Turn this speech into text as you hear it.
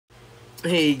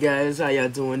Hey guys, how y'all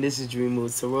doing? This is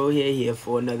Dreammoods Tribe here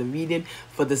for another reading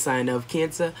for the sign of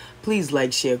Cancer. Please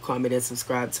like, share, comment, and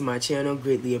subscribe to my channel.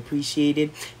 Greatly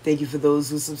appreciated. Thank you for those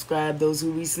who subscribe, those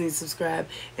who recently subscribed,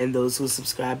 and those who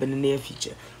subscribe in the near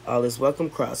future. All is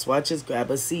welcome. Cross watchers, grab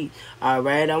a seat.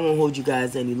 Alright, I won't hold you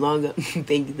guys any longer.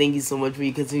 thank you so much for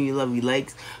your continued love, your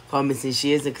likes, comments, and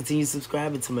shares, and continue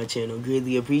subscribing to my channel.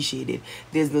 Greatly appreciated.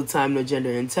 There's no time, no gender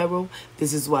in tarot.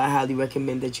 This is why I highly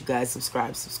recommend that you guys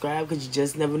subscribe, because you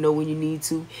just never know when you need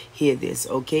to hear this.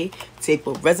 Okay, take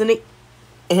what resonates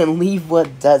and leave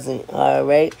what doesn't. All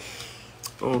right.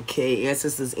 Okay,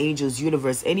 ancestors, angels,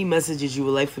 universe, any messages you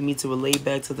would like for me to relay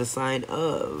back to the sign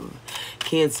of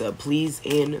Cancer, please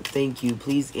and thank you.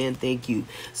 Please and thank you.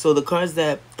 So the cards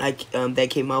that that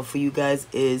came out for you guys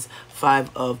is Five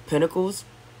of Pentacles.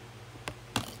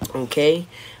 Okay,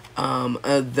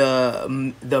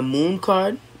 the Moon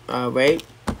card. All right.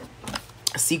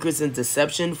 Secrets and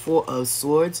Deception, Four of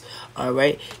Swords. All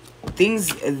right,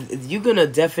 things you're gonna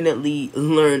definitely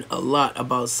learn a lot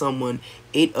about someone.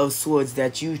 Eight of Swords,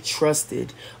 that you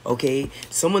trusted. Okay,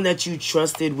 someone that you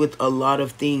trusted with a lot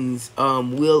of things.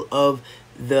 Wheel of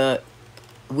the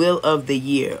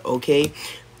Year. Okay,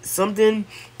 something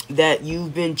that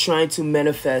you've been trying to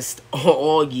manifest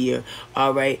all year.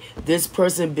 All right, this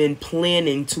person been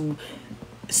planning to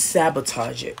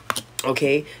sabotage it.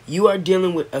 Okay, you are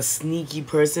dealing with a sneaky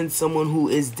person, someone who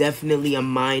is definitely a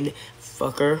mind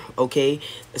fucker. Okay,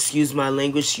 excuse my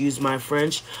language, excuse my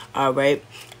French. All right,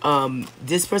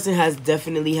 this person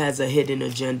definitely has a hidden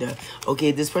agenda. Okay,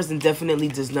 this person definitely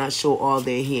does not show all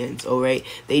their hands. All right,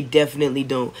 they definitely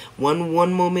don't.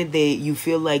 One moment you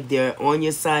feel like they're on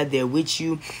your side, they're with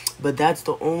you, but that's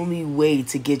the only way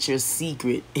to get your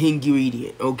secret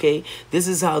ingredient. Okay, this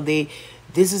is how they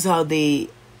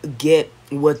get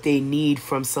what they need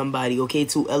from somebody, okay,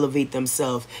 to elevate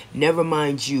themselves. Never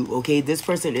mind you. Okay, this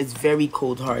person is very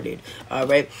cold-hearted. All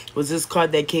right, was this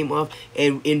card that came off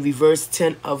in reverse?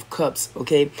 10 of Cups.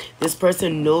 Okay, this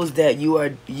person knows that you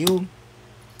are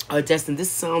destined. This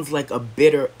sounds like a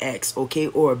bitter ex, okay,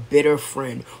 or a bitter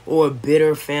friend, or a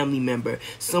bitter family member.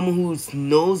 Someone who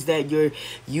knows that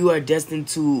you are destined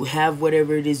to have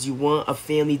whatever it is you want, a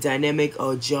family dynamic,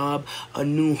 a job, a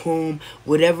new home,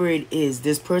 whatever it is.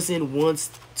 This person wants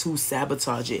to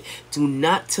sabotage it. Do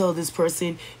not tell this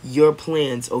person your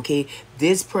plans, okay?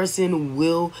 This person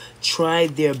will try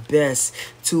their best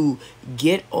to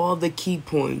get all the key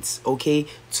points, okay,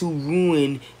 to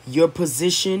ruin your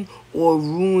position or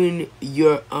ruin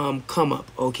your come up.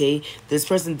 Okay, this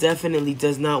person definitely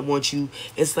does not want you.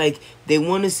 It's like they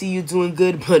want to see you doing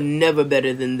good, but never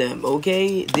better than them.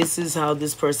 Okay, this is how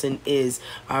this person is.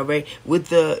 All right, with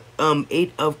the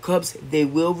 8 of Cups, they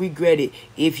will regret it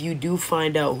if you do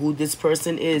find out who this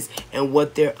person is and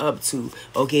what they're up to.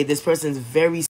 Okay, this person's very